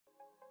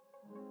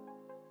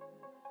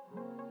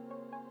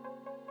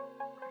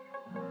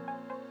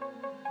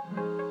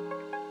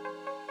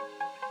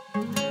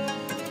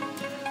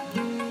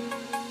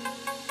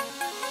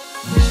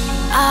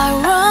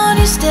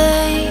ironic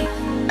day.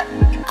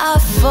 I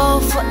fall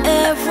for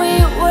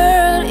every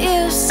word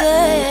you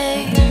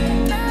say.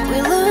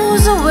 We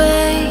lose our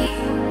way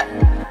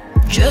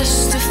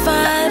just to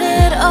find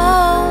it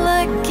all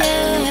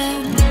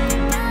again.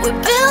 We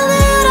build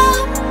it up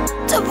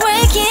to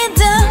break it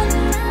down.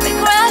 We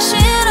crash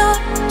it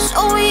up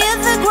so we hit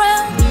the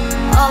ground.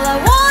 All I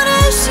want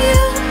is you,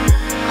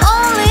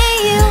 only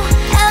you,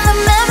 and the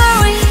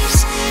memories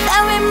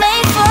that we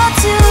made for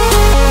two.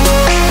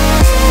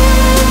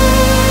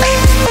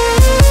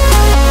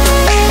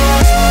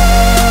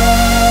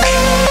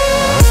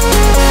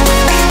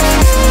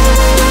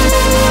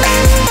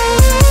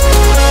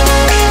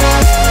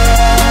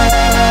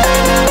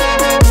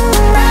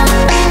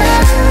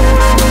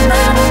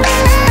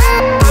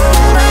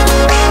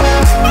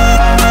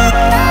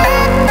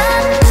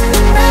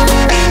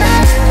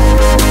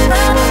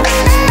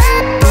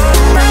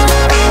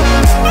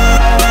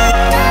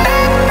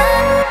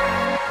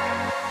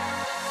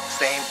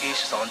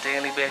 On a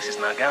daily basis,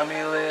 now got me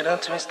a little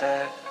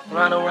twisted.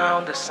 Run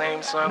around the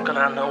same circle,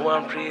 I know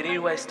I'm pretty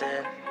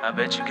wasted. I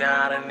bet you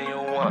got a new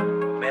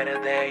one,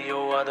 better than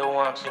your other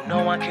ones. You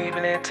know I'm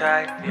keeping it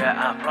tight, yeah,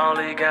 I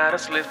probably got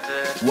us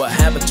lifted. What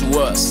happened to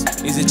us?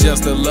 Is it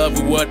just the love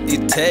with what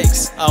it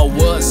takes? I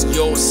was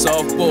your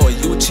soft boy,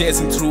 you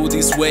chasing through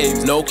these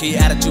waves. Low-key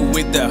attitude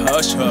with the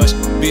hush-hush,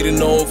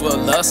 beating over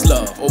lust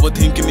love.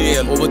 Overthinking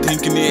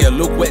it,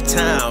 look where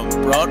time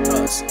brought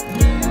us.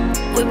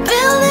 We build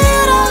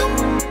it up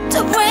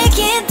to break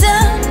it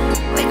down.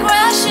 We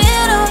crash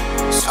it up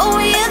so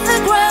we hit the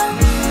ground.